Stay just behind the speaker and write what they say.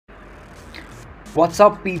What's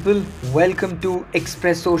up, people? Welcome to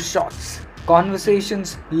Espresso Shots.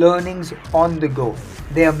 Conversations, learnings on the go.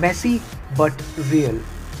 They are messy but real.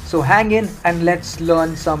 So hang in and let's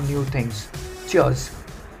learn some new things. Cheers.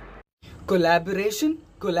 Collaboration,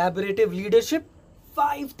 collaborative leadership,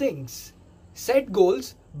 5 things. Set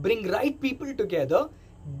goals, bring right people together,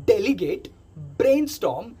 delegate,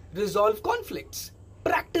 brainstorm, resolve conflicts.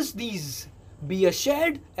 Practice these. Be a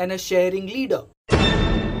shared and a sharing leader.